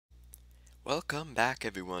Welcome back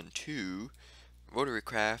everyone to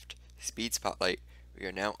Rotarycraft Speed Spotlight. We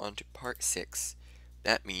are now on to part 6.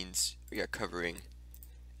 That means we are covering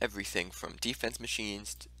everything from defensive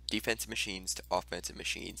machines to offensive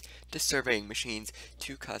machines to surveying machines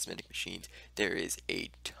to cosmetic machines. There is a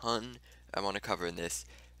ton I want to cover in this,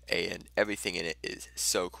 and everything in it is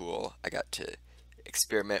so cool. I got to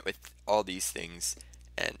experiment with all these things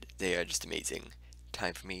and they are just amazing.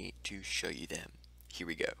 Time for me to show you them. Here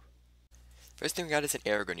we go. First thing we got is an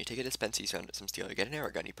arrow gun. You take a dispenser, you surround it with some steel, you get an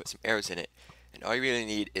arrow gun, you put some arrows in it, and all you really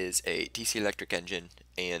need is a DC electric engine,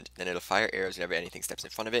 and then it'll fire arrows whenever anything steps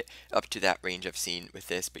in front of it, up to that range I've seen with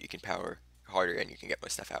this, but you can power harder and you can get more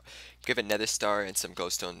stuff out. Give a nether star and some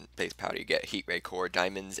glowstone base powder, you get heat ray core,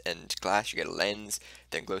 diamonds and glass, you get a lens,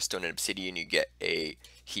 then glowstone and obsidian, you get a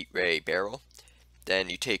heat ray barrel.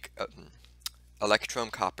 Then you take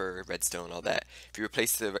electrum, copper, redstone, all that. If you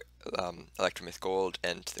replace the electrum with gold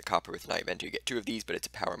and the copper with an ion venter, you get 2 of these, but it's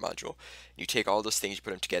a power module. You take all those things, you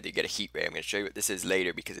put them together, you get a heat ray. I'm going to show you what this is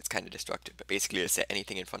later because it's kind of destructive, but basically it'll set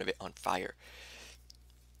anything in front of it on fire.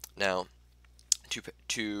 Now,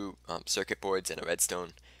 two circuit boards and a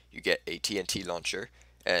redstone, you get a TNT launcher,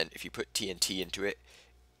 and if you put TNT into it,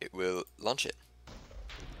 it will launch it.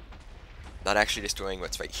 Not actually destroying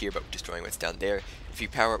what's right here, but destroying what's down there. If you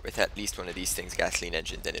power it with at least one of these things, gasoline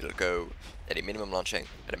engine, then it'll go at a maximum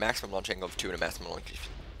launch angle of 2 and a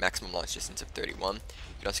maximum launch distance of 31. You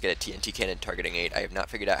can also get a TNT cannon targeting 8. I have not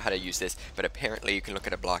figured out how to use this, but apparently you can look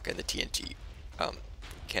at a block and the TNT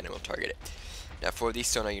cannon will target it. Now for these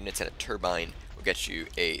sonar units and a turbine, will get you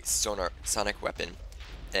a sonic weapon.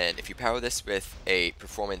 And if you power this with a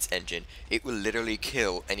performance engine, it will literally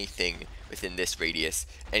kill anything within this radius.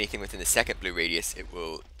 Anything within the second blue radius, it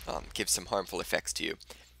will give some harmful effects to you.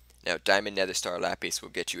 Now, diamond, nether star, lapis will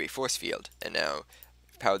get you a force field. And now,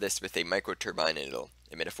 power this with a micro turbine, and it'll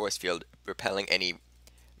emit a force field, repelling any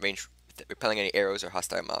arrows or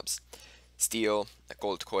hostile mobs. Steel, a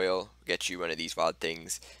gold coil, will get you one of these wild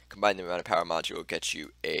things. Combine them around a power module, will get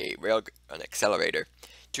you an accelerator.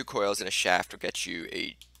 2 coils and a shaft will get you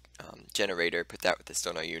a generator. Put that with the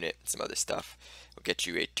sonar unit and some other stuff. Will get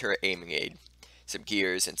you a turret aiming aid. Some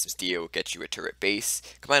gears and some steel will get you a turret base.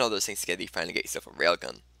 Combine all those things together, you finally get yourself a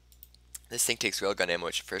railgun. This thing takes railgun ammo,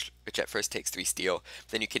 which at first takes 3 steel.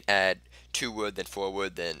 Then you can add 2 wood, then 4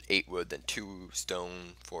 wood, then 8 wood, then 2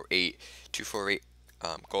 stone for 8, 2 for 8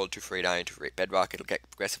 gold, 2 for 8 iron, 2 for 8 bedrock. It'll get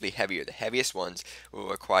progressively heavier. The heaviest ones will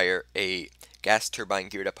require a gas turbine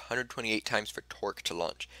geared up 128 times for torque to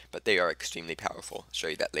launch, but they are extremely powerful. I'll show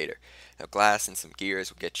you that later. Now glass and some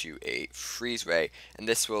gears will get you a freeze ray, and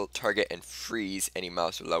this will target and freeze any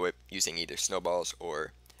mobs below it using either snowballs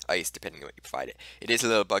or ice, depending on what you provide it. It is a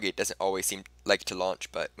little buggy. It doesn't always seem like to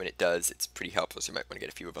launch, but when it does, it's pretty helpful, so you might want to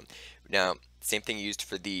get a few of them. Now, same thing used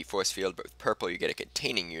for the force field, but with purple you get a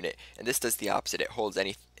containing unit, and this does the opposite. It holds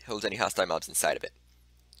any hostile mobs inside of it.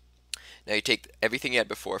 Now you take everything you had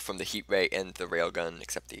before from the heat ray and the railgun,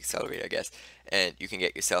 except the accelerator, I guess, and you can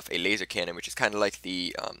get yourself a laser cannon, which is kind of like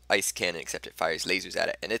the ice cannon, except it fires lasers at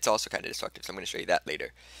it, and it's also kind of destructive, so I'm going to show you that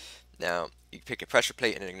later. Now, you pick a pressure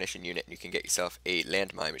plate and an ignition unit, and you can get yourself a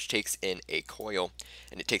landmine, which takes in a coil,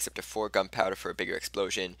 and it takes up to 4 gunpowder for a bigger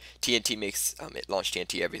explosion. TNT makes it launch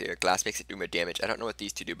TNT everywhere. Glass makes it do more damage. I don't know what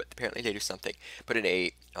these two do, but apparently they do something. Put in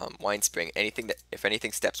a wine spring. If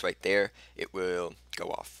anything steps right there, it will go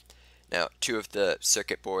off. Now, 2 of the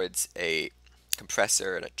circuit boards, a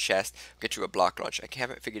compressor and a chest, will get you a block launcher. I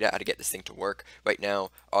haven't figured out how to get this thing to work. Right now,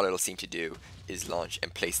 all it'll seem to do is launch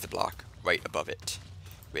and place the block right above it,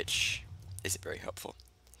 which isn't very helpful.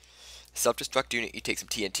 Self-destruct unit, you take some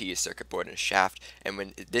TNT, a circuit board, and a shaft, and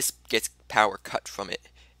when this gets power cut from it,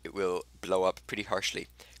 it will blow up pretty harshly.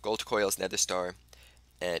 Gold coils, nether star,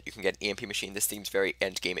 and you can get an EMP machine. This seems very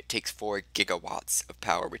end game. It takes 4 gigawatts of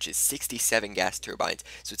power, which is 67 gas turbines,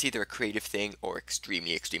 so it's either a creative thing or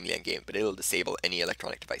extremely end game, but it'll disable any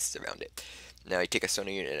electronic devices around it. Now you take a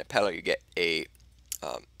sonar unit and a peller, you get a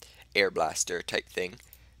air blaster type thing,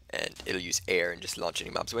 and it'll use air and just launch any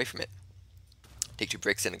mobs away from it. Take 2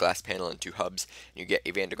 bricks and a glass panel and 2 hubs, and you get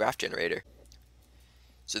a Graaff Generator.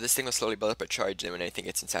 So this thing will slowly build up a charge, and when anything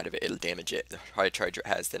gets inside of it, it'll damage it. The higher charge it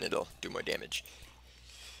has, then it'll do more damage.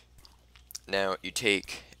 Now you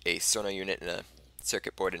take a sonar unit and a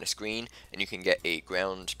circuit board and a screen, and you can get a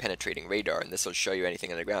ground penetrating radar, and this will show you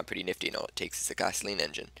anything underground. Pretty nifty, and all it takes is a gasoline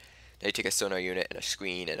engine. Now you take a sonar unit and a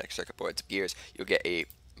screen and a circuit board, some gears, you'll get a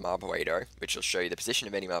mob radar, which will show you the position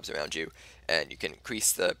of any mobs around you, and you can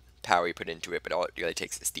increase the power you put into it, but all it really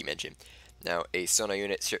takes is a steam engine. Now a sonar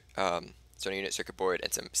unit circuit board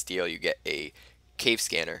and some steel, you get a cave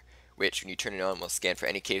scanner, which when you turn it on will scan for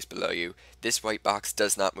any caves below you. This white box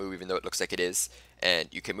does not move even though it looks like it is, and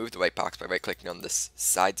you can move the white box by right clicking on the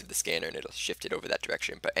sides of the scanner and it'll shift it over that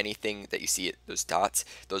direction. But anything that you see, those dots,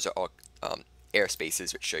 those are all air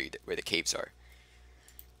spaces which show you where the caves are.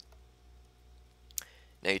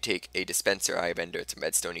 Now you take a dispenser, eye bender, and some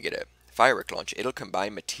redstone, you get a firework launcher. It'll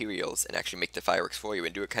combine materials and actually make the fireworks for you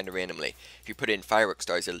and do it kind of randomly. If you put in firework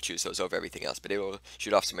stars, it'll choose those over everything else, but it will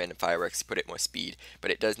shoot off some random fireworks, put it more speed,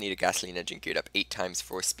 but it does need a gasoline engine geared up 8 times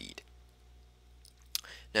for speed.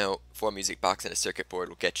 Now, 4 music box and a circuit board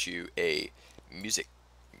will get you a music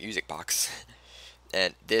box,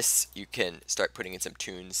 and this you can start putting in some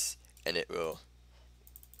tunes, and it will.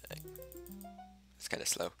 It's kind of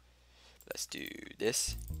slow. Let's do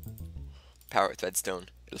this. Power with redstone.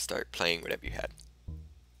 It'll start playing whatever you had.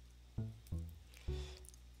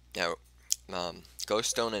 Now,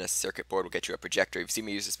 glowstone and a circuit board will get you a projector. You've seen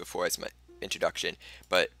me use this before as my introduction,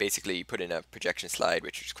 but basically you put in a projection slide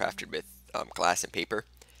which is crafted with glass and paper,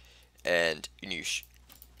 and when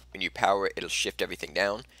you power it, it'll shift everything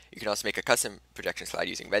down. You can also make a custom projection slide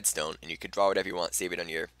using redstone, and you can draw whatever you want, save it on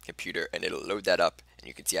your computer, and it'll load that up, and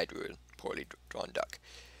you can see I drew a poorly drawn duck.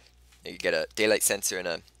 You get a daylight sensor and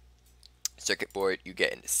a circuit board. You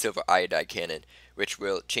get a silver iodide cannon, which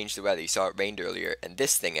will change the weather. You saw it rained earlier, and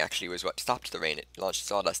this thing actually was what stopped the rain. It launched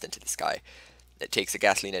sawdust into the sky. It takes a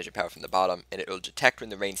gasoline engine power from the bottom, and it will detect when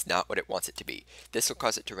the rain's not what it wants it to be. This will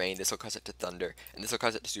cause it to rain, this will cause it to thunder, and this will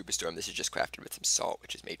cause it to superstorm. This is just crafted with some salt,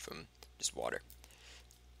 which is made from just water.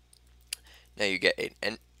 Now you get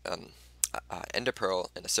an ender pearl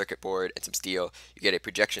and a circuit board and some steel. You get a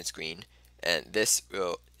projection screen, and this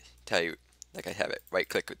will tell you, like I have it, right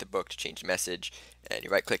click with the book to change the message, and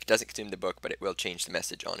your right click doesn't consume the book, but it will change the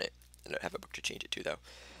message on it. I don't have a book to change it to though.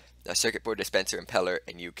 Now circuit board, dispenser, impeller,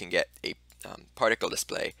 and you can get a particle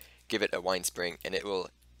display. Give it a wine spring, and it will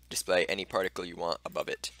display any particle you want above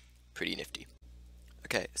it. Pretty nifty.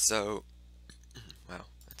 Okay, so wow,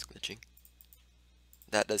 that's glitching.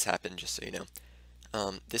 That does happen, just so you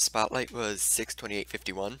know. This spotlight was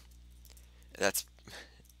 628.51. That's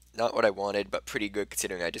not what I wanted, but pretty good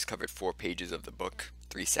considering I just covered 4 pages of the book,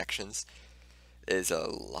 3 sections. There's a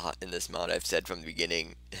lot in this mod. I've said from the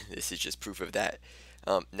beginning. This is just proof of that.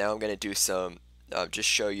 Now I'm going to do some, just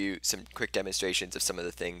show you some quick demonstrations of some of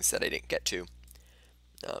the things that I didn't get to.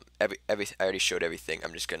 I already showed everything.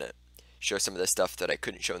 I'm just going to show some of the stuff that I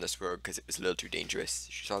couldn't show in this world because it was a little too dangerous.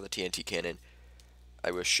 You saw the TNT cannon.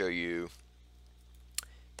 I will show you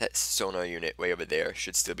that sonar unit way over there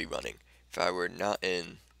should still be running. If I were not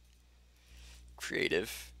in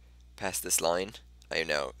creative past this line, I am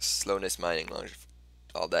now slowness mining,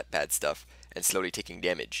 all that bad stuff, and slowly taking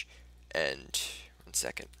damage. And 1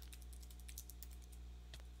 second.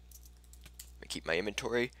 I keep my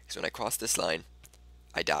inventory because when I cross this line,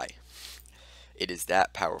 I die. It is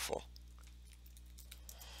that powerful.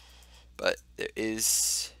 But there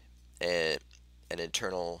is an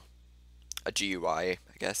internal, a GUI,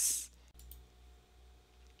 I guess.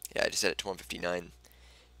 Yeah, I just set it to 159.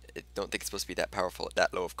 I don't think it's supposed to be that powerful at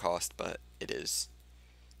that low of cost, but it is.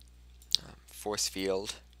 Force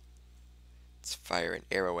field. Let's fire an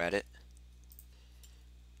arrow at it.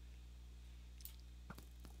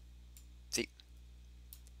 See?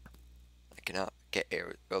 I cannot get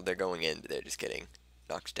arrows. Well, they're going in, but they're just getting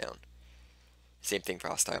knocked down. Same thing for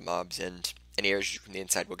hostile mobs, and any arrows from the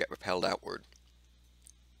inside will get repelled outward.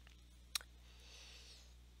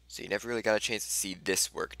 So you never really got a chance to see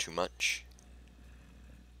this work too much.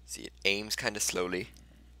 See, it aims kind of slowly,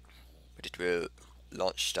 but it will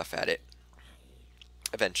launch stuff at it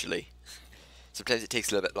eventually. Sometimes it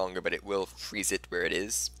takes a little bit longer, but it will freeze it where it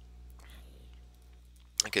is.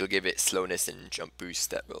 Like, it'll give it slowness and jump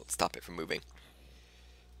boost that will stop it from moving.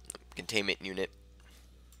 Containment unit.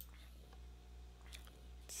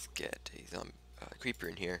 Let's get a creeper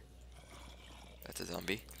in here. That's a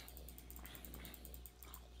zombie.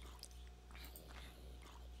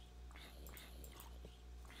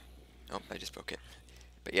 Oh, I just broke it.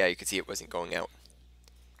 But yeah, you can see it wasn't going out.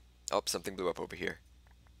 Oh, something blew up over here.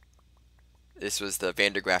 This was the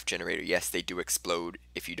Graaff generator. Yes, they do explode.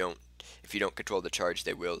 If you don't control the charge,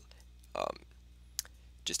 they will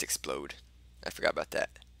just explode. I forgot about that.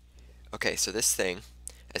 Okay, so this thing,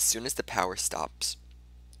 as soon as the power stops,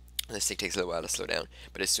 this thing takes a little while to slow down,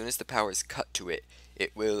 but as soon as the power is cut to it,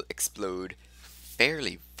 it will explode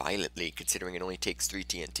fairly violently, considering it only takes 3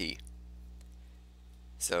 TNT.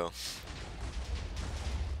 So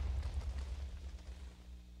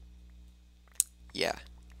yeah,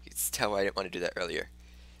 you can tell why I didn't want to do that earlier.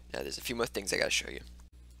 Now there's a few more things I gotta show you.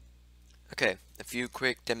 Okay, a few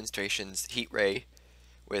quick demonstrations. Heat ray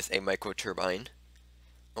with a micro turbine.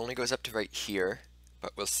 only goes up to right here,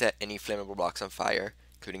 but will set any flammable blocks on fire,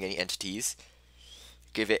 including any entities.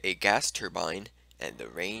 Give it a gas turbine, and the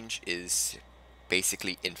range is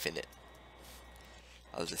basically infinite.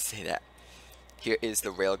 I'll just say that. Here is the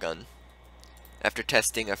railgun. After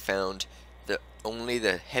testing, I found that only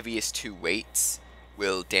the heaviest 2 weights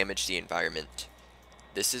will damage the environment.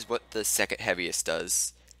 This is what the second heaviest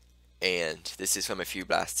does, and this is from a few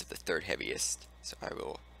blasts of the third heaviest. So I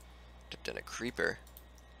will put down a creeper.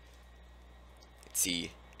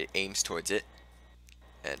 See, it aims towards it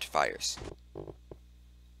and fires.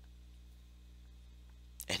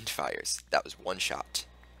 And fires. That was one shot.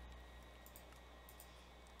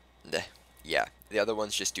 Yeah, the other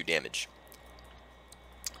ones just do damage.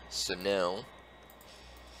 So now,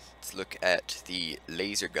 let's look at the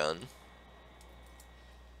laser gun.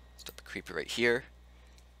 Stop the creeper right here.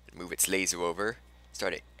 Move its laser over.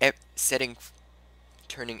 Start it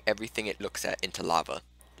turning everything it looks at into lava.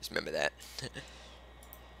 Just remember that.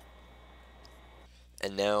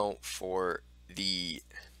 And now for the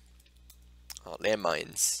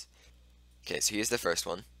landmines. Okay, so here's the first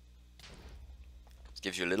one. This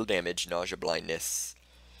gives you a little damage, nausea, blindness,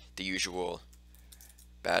 the usual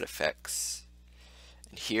bad effects.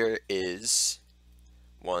 And here is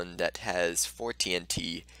one that has 4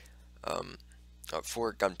 TNT,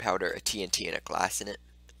 4 gunpowder, a TNT, and a glass in it.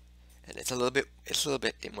 And it's a little bit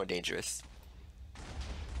more dangerous.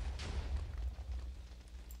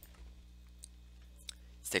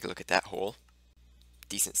 Let's take a look at that hole.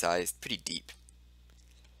 Decent sized, pretty deep.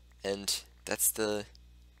 And that's the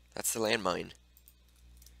landmine.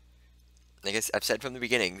 Like I've said from the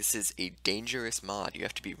beginning, this is a dangerous mod. You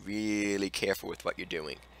have to be really careful with what you're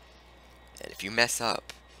doing. And if you mess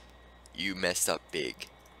up, you mess up big.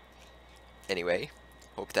 Anyway,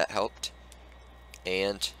 hope that helped.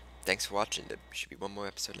 And thanks for watching. There should be one more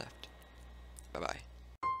episode left. Bye-bye.